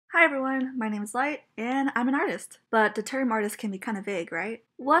Hi everyone, my name is Light, and I'm an artist. But the term artist can be kind of vague, right?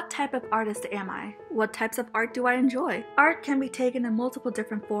 What type of artist am I? What types of art do I enjoy? Art can be taken in multiple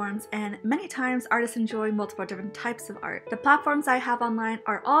different forms, and many times artists enjoy multiple different types of art. The platforms I have online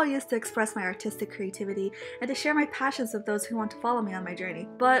are all used to express my artistic creativity and to share my passions with those who want to follow me on my journey.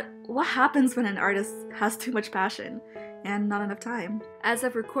 But what happens when an artist has too much passion and not enough time? As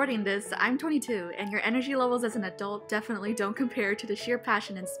of recording this, I'm 22, and your energy levels as an adult definitely don't compare to the sheer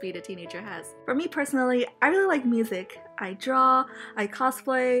passion and speed a teenager has. For me personally, I really like music. I draw, I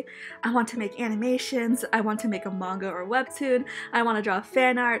cosplay, I want to make animations, I want to make a manga or webtoon, I want to draw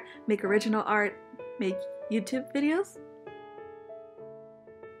fan art, make original art, make YouTube videos.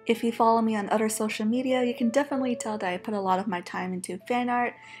 If you follow me on other social media, you can definitely tell that I put a lot of my time into fan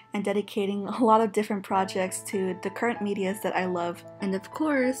art and dedicating a lot of different projects to the current medias that I love. And of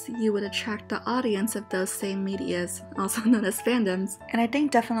course, you would attract the audience of those same medias, also known as fandoms. And I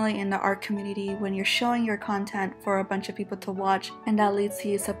think definitely in the art community, when you're showing your content for a bunch of people to watch, and that leads to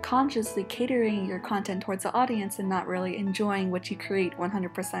you subconsciously catering your content towards the audience and not really enjoying what you create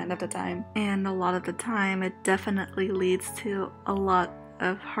 100% of the time. And a lot of the time, it definitely leads to a lot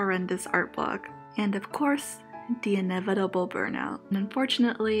of horrendous art block, and of course, the inevitable burnout. And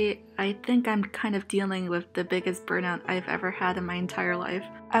unfortunately, I think I'm kind of dealing with the biggest burnout I've ever had in my entire life.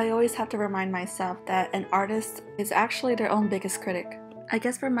 I always have to remind myself that an artist is actually their own biggest critic. I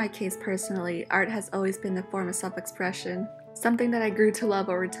guess for my case personally, art has always been a form of self-expression. Something that I grew to love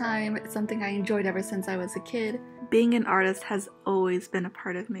over time, something I enjoyed ever since I was a kid. Being an artist has always been a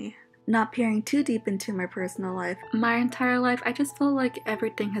part of me. Not peering too deep into my personal life, my entire life I just feel like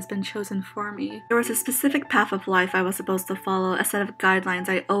everything has been chosen for me. There was a specific path of life I was supposed to follow, a set of guidelines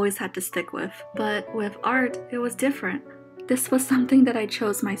I always had to stick with. But with art, it was different. This was something that I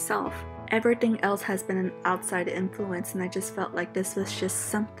chose myself. Everything else has been an outside influence, and I just felt like this was just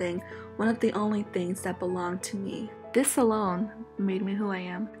something, one of the only things that belonged to me. This alone made me who I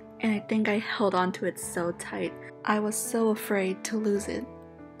am, and I think I held on to it so tight. I was so afraid to lose it,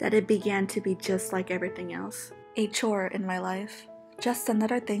 that it began to be just like everything else. A chore in my life. Just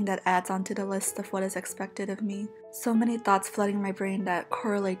another thing that adds onto the list of what is expected of me. So many thoughts flooding my brain that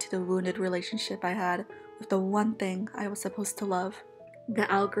correlate to the wounded relationship I had with the one thing I was supposed to love. The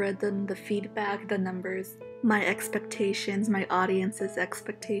algorithm, the feedback, the numbers, my expectations, my audience's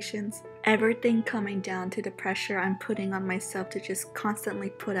expectations. Everything coming down to the pressure I'm putting on myself to just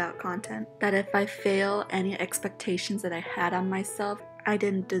constantly put out content. That if I fail any expectations that I had on myself, I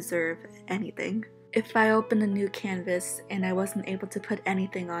didn't deserve anything. If I opened a new canvas and I wasn't able to put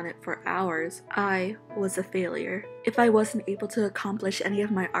anything on it for hours, I was a failure. If I wasn't able to accomplish any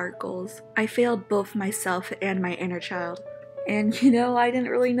of my art goals, I failed both myself and my inner child. And I didn't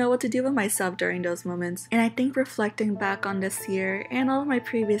really know what to do with myself during those moments. And I think reflecting back on this year and all of my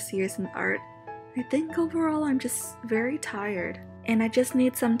previous years in art, I think overall I'm just very tired. And I just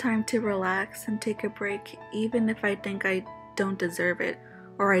need some time to relax and take a break, even if I think I don't deserve it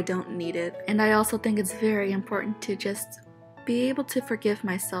or I don't need it. And I also think it's very important to just be able to forgive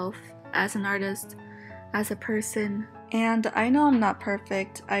myself as an artist, as a person. And I know I'm not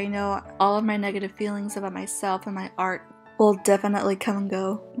perfect. I know all of my negative feelings about myself and my art will definitely come and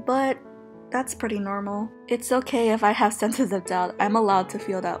go, but that's pretty normal. It's okay if I have senses of doubt. I'm allowed to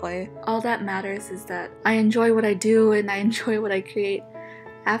feel that way. All that matters is that I enjoy what I do and I enjoy what I create.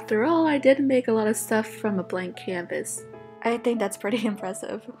 After all, I did make a lot of stuff from a blank canvas. I think that's pretty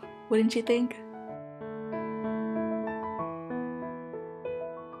impressive, wouldn't you think?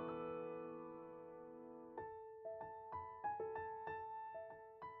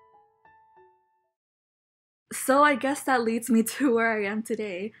 So I guess that leads me to where I am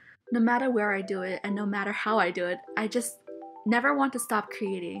today. No matter where I do it and no matter how I do it, I just never want to stop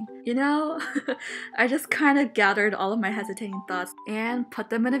creating. I just kind of gathered all of my hesitating thoughts and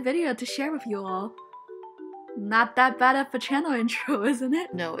put them in a video to share with you all. Not that bad of a channel intro, isn't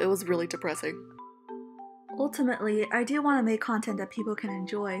it? No, it was really depressing. Ultimately, I do want to make content that people can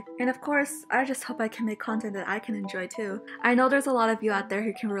enjoy, and of course, I just hope I can make content that I can enjoy too. I know there's a lot of you out there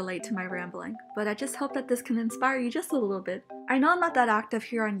who can relate to my rambling, but I just hope that this can inspire you just a little bit. I know I'm not that active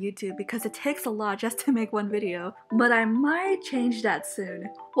here on YouTube because it takes a lot just to make one video, but I might change that soon.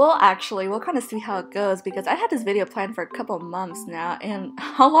 Well, actually, we'll kind of see how it goes because I had this video planned for a couple months now, and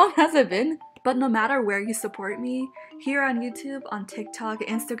how long has it been? But no matter where you support me, here on YouTube, on TikTok,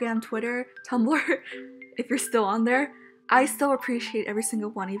 Instagram, Twitter, Tumblr, if you're still on there, I still appreciate every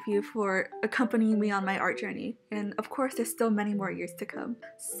single one of you for accompanying me on my art journey. And of course, there's still many more years to come.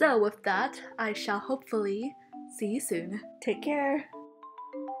 So with that, I shall hopefully see you soon. Take care!